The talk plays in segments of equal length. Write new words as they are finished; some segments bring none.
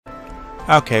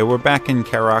Okay, we're back in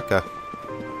Karaka,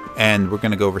 and we're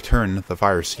gonna go return the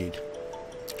fire seed.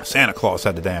 Santa Claus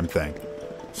had the damn thing.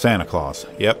 Santa Claus,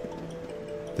 yep.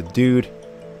 The dude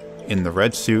in the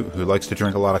red suit who likes to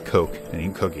drink a lot of Coke and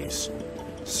eat cookies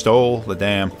stole the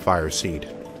damn fire seed.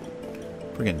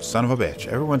 Friggin' son of a bitch.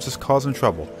 Everyone's just causing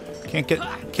trouble. Can't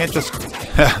just...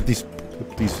 these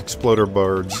exploder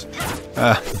birds.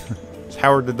 It's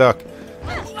Howard the Duck.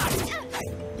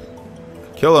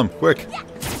 Kill him, quick!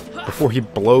 Before he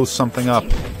blows something up.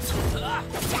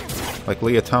 Like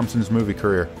Leah Thompson's movie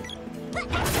career.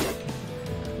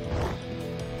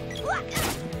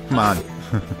 Come on.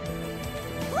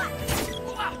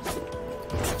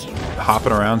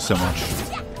 Hopping around so much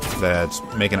that it's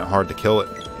making it hard to kill it.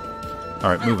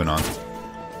 Alright, moving on.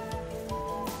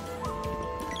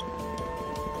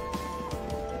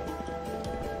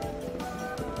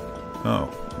 Oh,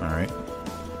 alright.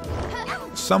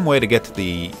 Some way to get to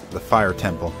the fire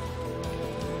temple.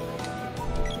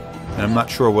 And I'm not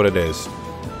sure what it is.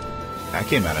 That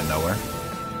came out of nowhere.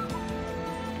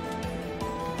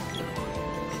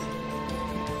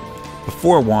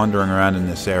 Before wandering around in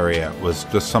this area was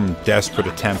just some desperate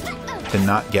attempt to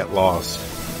not get lost.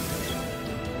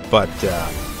 But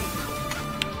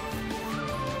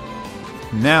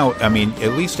now, I mean,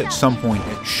 at least at some point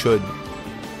it should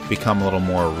become a little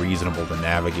more reasonable to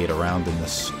navigate around in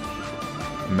this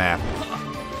map.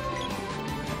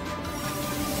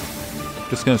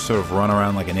 Just gonna sort of run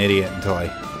around like an idiot until I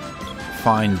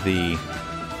find the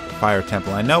fire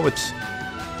temple. I know it's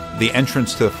the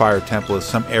entrance to the fire temple is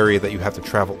some area that you have to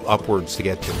travel upwards to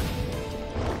get to.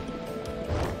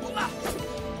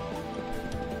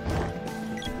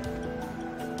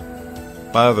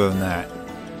 But other than that,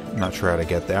 I'm not sure how to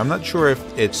get there. I'm not sure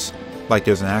if it's like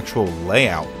there's an actual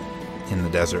layout in the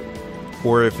desert,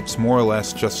 or if it's more or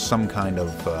less just some kind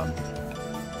of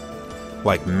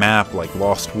like map like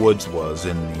Lost Woods was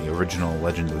in the original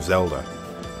Legend of Zelda,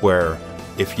 where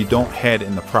if you don't head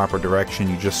in the proper direction,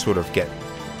 you just sort of get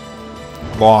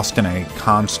lost in a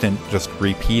constant, just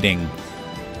repeating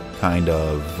kind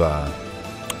of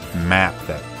map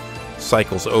that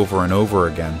cycles over and over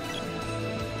again.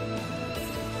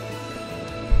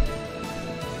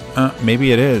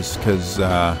 Maybe it is, because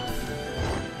I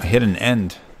hit an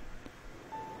end.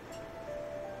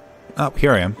 Oh,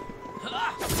 here I am.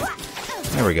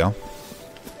 There we go.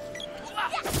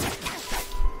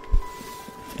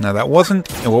 Now that wasn't,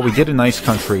 what we did in Ice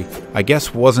Country, I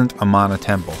guess wasn't a Mana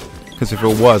Temple. Because if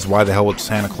it was, why the hell would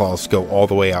Santa Claus go all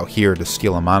the way out here to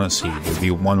steal a Mana Seed? It would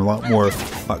be one lot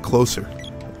closer.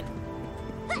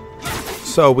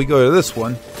 So we go to this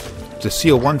one. To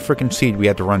steal one frickin' seed, we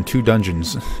had to run 2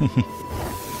 dungeons.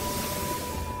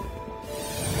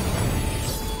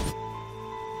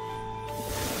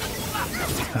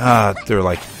 They're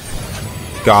like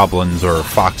goblins or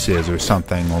foxes or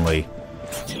something, only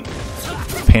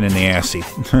pain in the assy.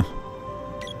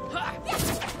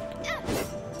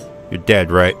 You're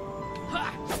dead, right?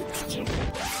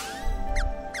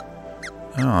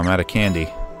 Oh, I'm out of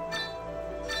candy.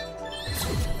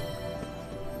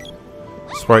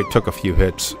 Sprite took a few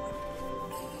hits.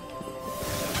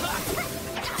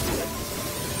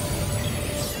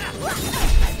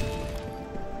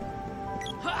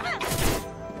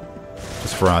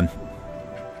 Just run.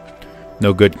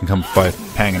 No good can come by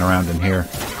hanging around in here.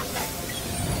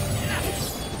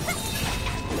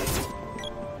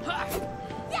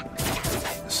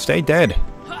 Stay dead.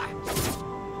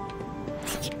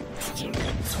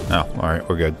 Oh, alright,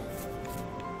 we're good.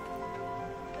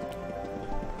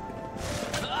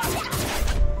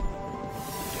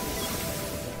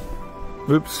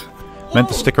 Oops. Meant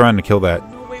to stick around to kill that.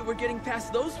 No way we're getting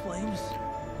past those flames.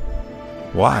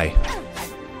 Why?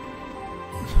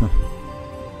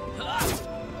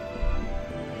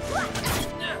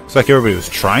 It's like everybody was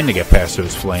trying to get past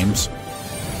those flames.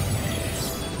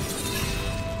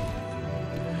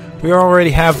 We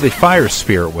already have the fire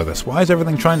spirit with us. Why is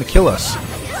everything trying to kill us?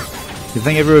 You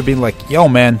think everybody would be like, yo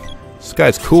man, this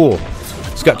guy's cool.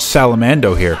 He's got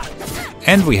Salamando here.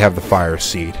 And we have the fire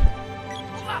seed.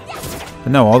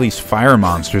 But no, all these fire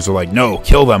monsters are like, no,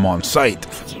 kill them on sight.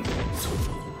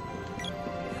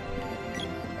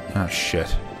 Oh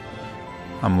shit.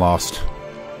 I'm lost.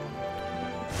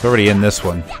 It's already in this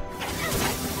one.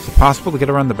 Is it possible to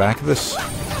get around the back of this?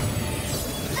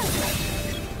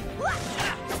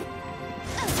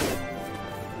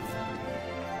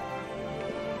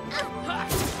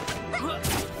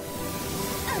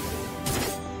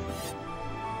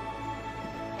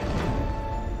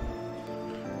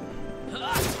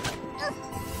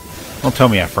 Don't tell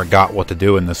me I forgot what to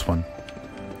do in this one.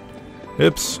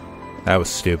 Oops. That was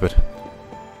stupid.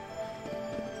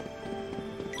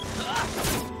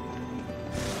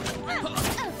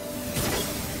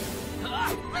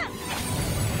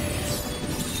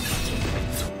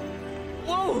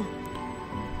 Whoa!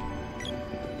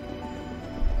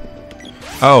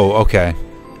 Oh, okay.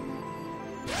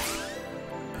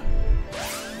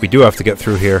 We do have to get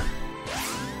through here.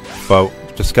 But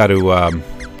just got to,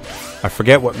 I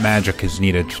forget what magic is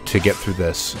needed to get through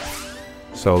this.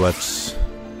 So let's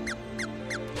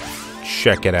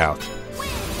check it out.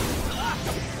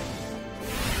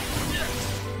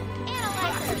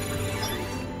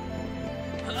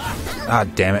 Ah,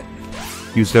 damn it.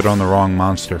 Used it on the wrong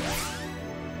monster.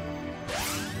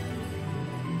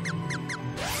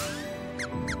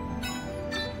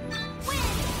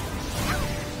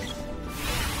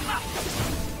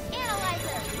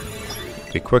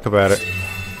 Be quick about it.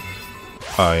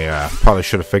 Oh yeah, probably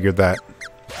should have figured that.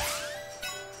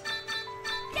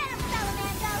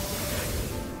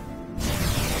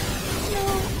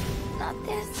 No, not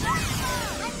this.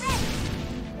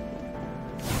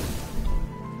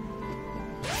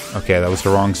 Okay, that was the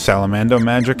wrong Salamando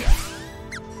magic.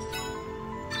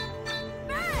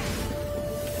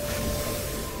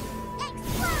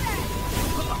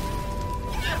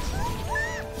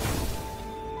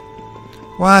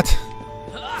 What?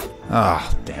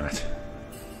 Ah, damn it.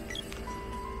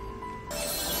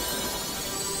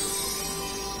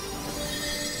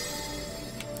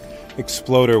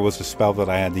 Exploder was the spell that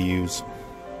I had to use.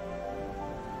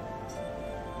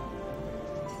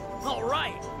 All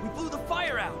right, we blew the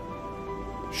fire out.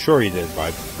 Sure you did,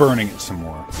 by burning it some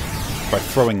more. By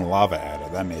throwing lava at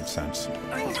it, that made sense.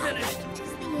 I'm finished.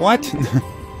 What?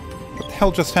 What the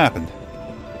hell just happened?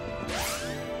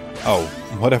 Oh,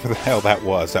 whatever the hell that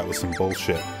was some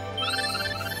bullshit.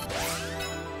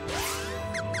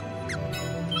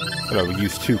 But I would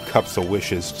use 2 cups of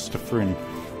wishes just to freaking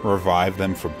revive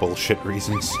them for bullshit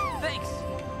reasons. Thanks.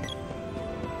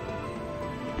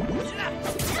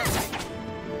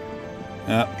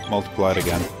 Yeah, multiplied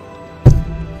again.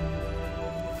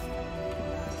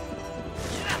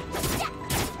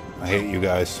 I hate you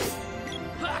guys.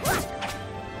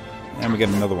 And we get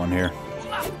another one here.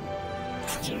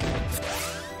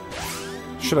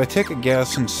 Should I take a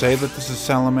guess and say that this is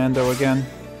Salamando again?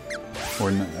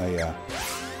 Or yeah.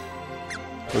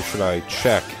 Or should I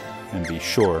check and be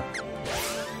sure?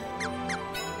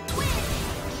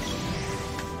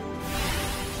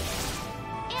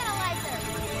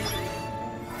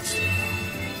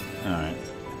 Alright.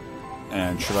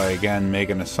 And should I again make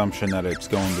an assumption that it's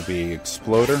going to be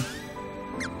Exploder?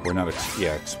 Or not,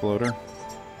 yeah, Exploder.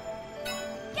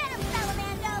 Get him,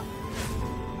 Salamando!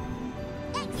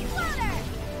 Exploder!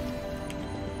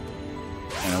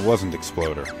 And it wasn't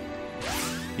Exploder.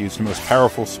 Used the most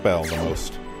powerful spell, the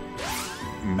most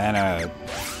mana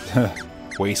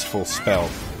wasteful spell.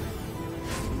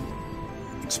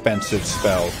 Expensive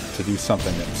spell to do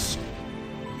something that's...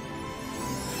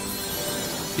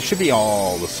 It should be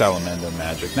all the Salamando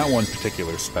magic, not one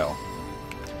particular spell.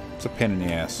 It's a pain in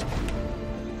the ass.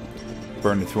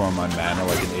 Burned it through on my mana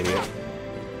like an idiot.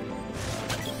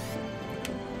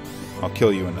 I'll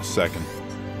kill you in a second.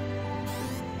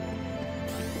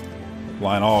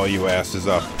 Line all you asses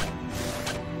up.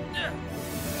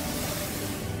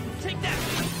 Take that.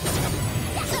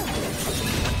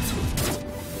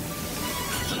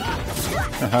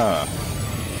 Haha.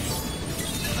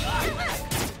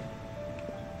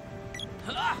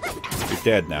 You're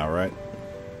dead now, right?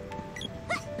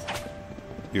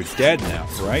 You're dead now,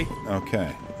 right?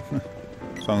 Okay.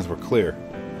 As long as we're clear.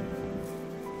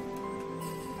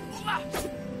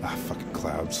 Ah, fucking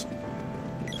clouds.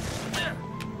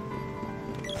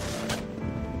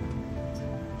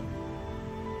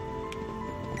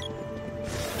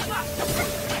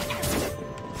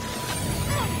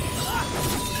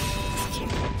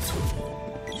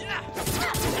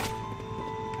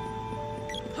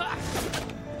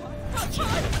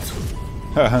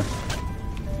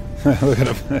 Look at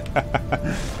him.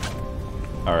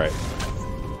 Alright.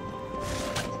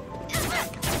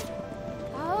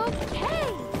 Okay.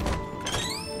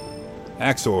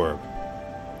 Axe Orb.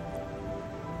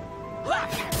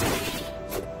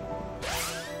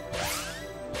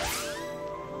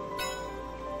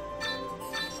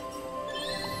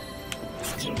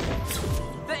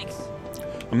 Thanks.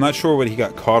 I'm not sure what he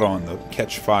got caught on to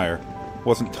catch fire.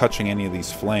 Wasn't touching any of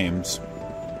these flames.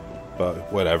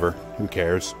 But whatever. Who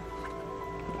cares?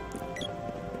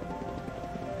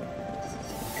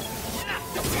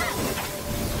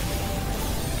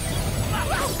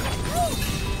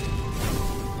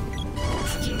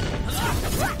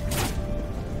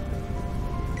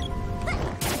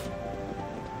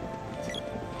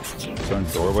 So in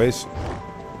doorways?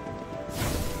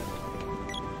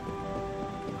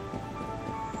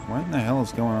 What in the hell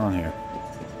is going on here?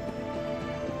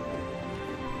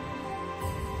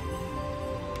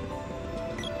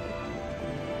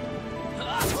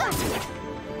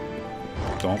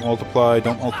 Don't multiply,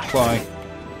 don't multiply.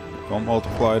 Don't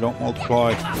multiply, don't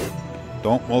multiply.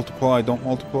 Don't multiply, don't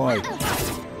multiply.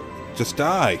 Just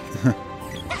die.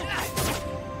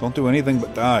 Don't do anything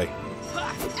but die.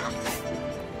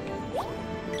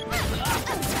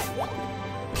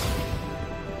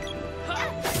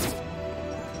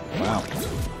 Wow.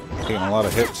 Taking a lot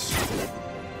of hits.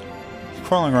 He's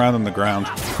crawling around on the ground.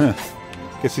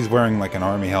 Guess he's wearing like an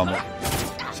army helmet.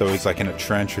 So he's like in a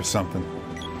trench or something.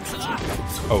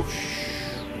 Oh,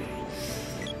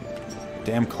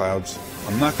 damn clouds.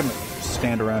 I'm not gonna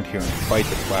stand around here and fight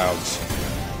the clouds.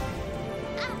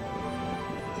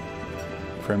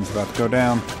 Prim's about to go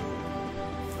down.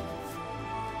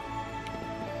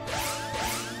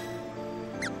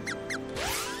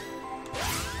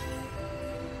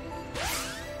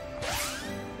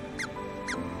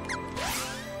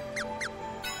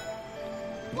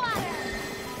 Water.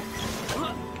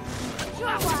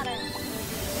 Your water.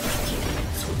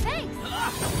 Thanks.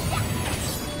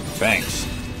 Thanks.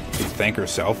 Did she thank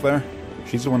herself there?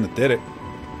 She's the one that did it.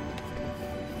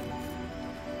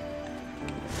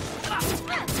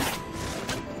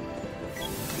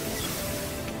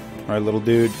 Alright, little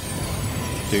dude.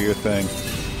 Do your thing.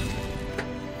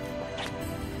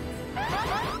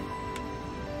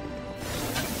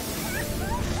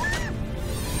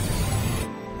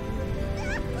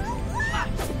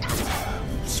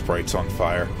 Sprite's on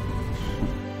fire.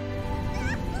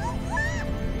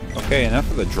 Okay,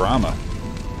 enough of the drama.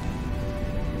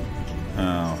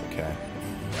 Oh, okay.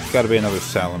 It's gotta be another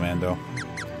Salamando.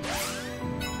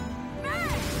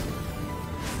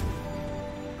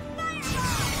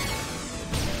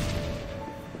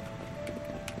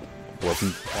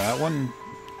 Wasn't that one?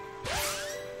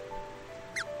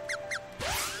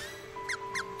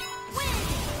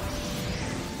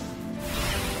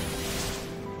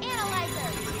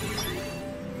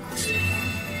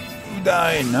 You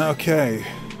died. Okay.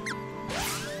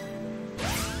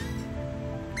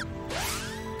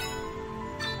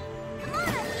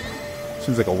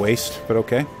 Seems like a waste, but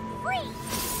okay.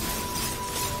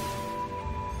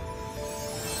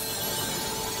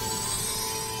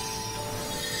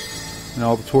 And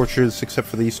all the torches, except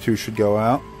for these two, should go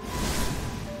out.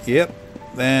 Yep.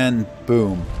 Then,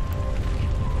 boom.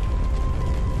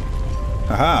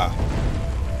 Haha.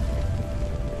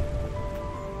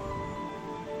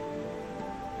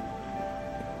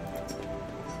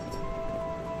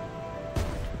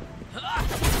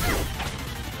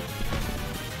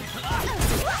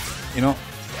 You know,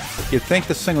 you'd think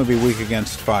this thing would be weak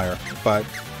against fire, but...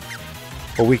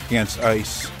 or weak against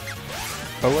ice.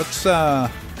 But let's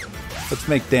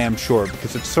make damn sure,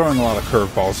 because it's throwing a lot of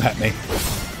curveballs at me.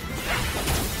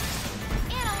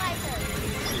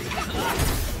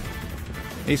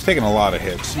 He's taking a lot of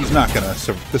hits. He's not gonna...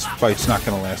 so this fight's not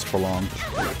gonna last for long.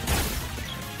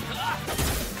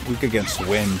 Weak against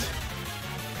wind.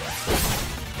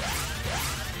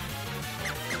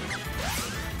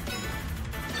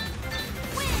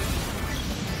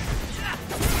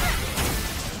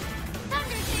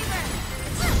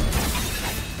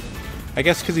 I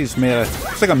guess because he's made of...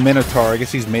 it's like a Minotaur. I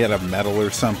guess he's made out of metal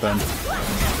or something.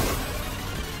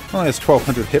 Only has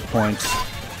 1,200 hit points.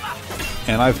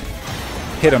 And I've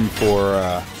hit him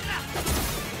for,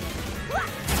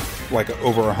 like,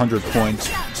 over 100 points,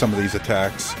 some of these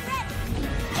attacks.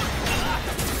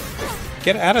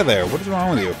 Get out of there. What is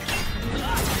wrong with you?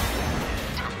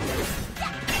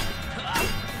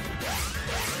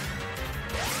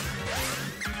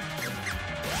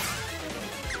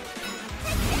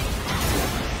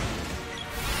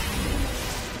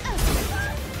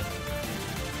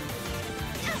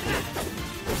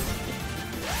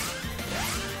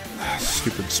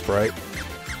 Stupid sprite.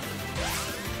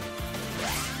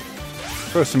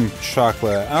 Throw some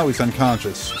chocolate. Oh, he's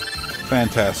unconscious.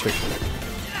 Fantastic.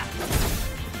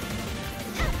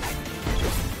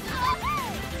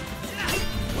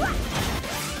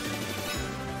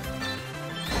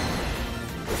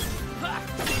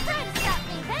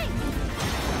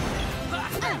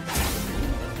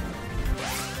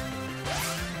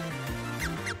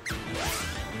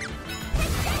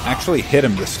 Actually hit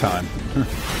him this time.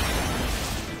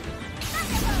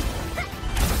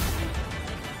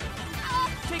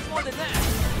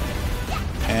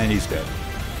 And he's dead.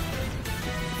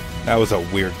 That was a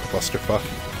weird clusterfuck.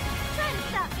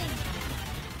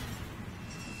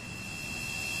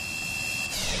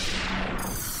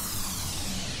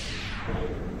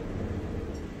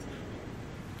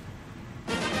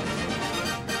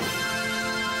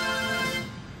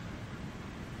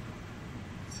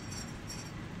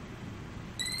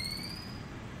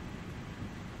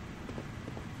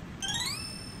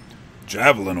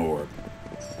 Javelin orb.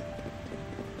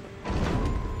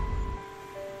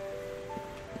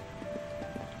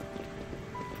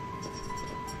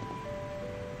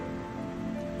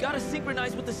 Gotta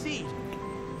synchronize with the seed.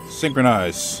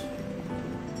 Synchronize.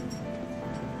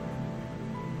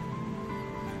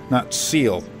 Not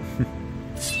seal.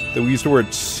 They used the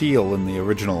word seal in the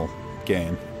original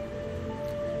game.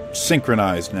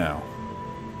 Synchronized now.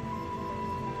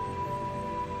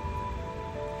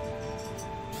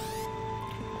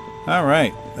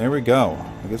 Alright, there we go.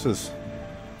 I guess there's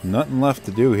nothing left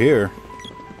to do here.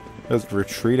 Just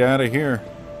retreat out of here.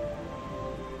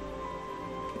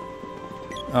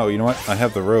 Oh, you know what? I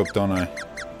have the rope, don't I?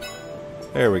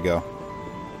 There we go.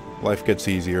 Life gets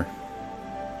easier.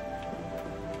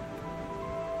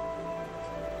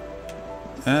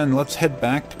 And let's head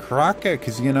back to Karaka,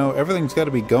 because, you know, everything's got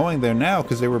to be going there now,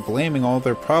 because they were blaming all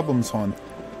their problems on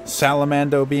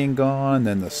Salamando being gone,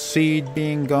 and the seed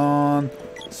being gone.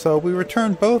 So we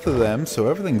returned both of them, so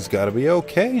everything's got to be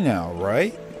okay now,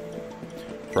 right?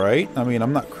 Right? I mean,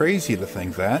 I'm not crazy to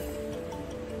think that.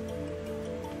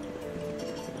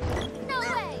 No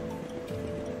way.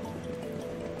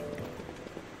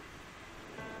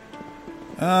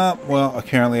 Well,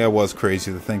 apparently I was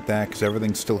crazy to think that, because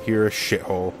everything's still here a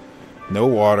shithole. No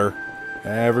water.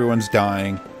 Everyone's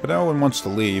dying. But no one wants to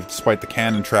leave, despite the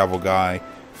cannon travel guy.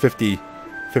 50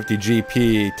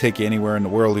 GP, take you anywhere in the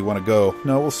world you want to go.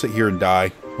 No, we'll sit here and die.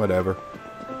 Whatever.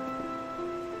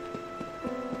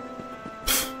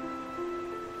 Pfft.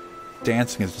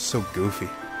 Dancing is just so goofy.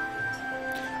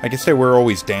 I guess they were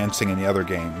always dancing in the other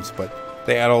games, but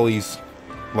they had all these,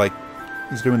 like,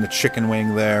 he's doing the chicken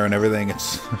wing there and everything.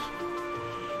 It's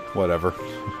whatever.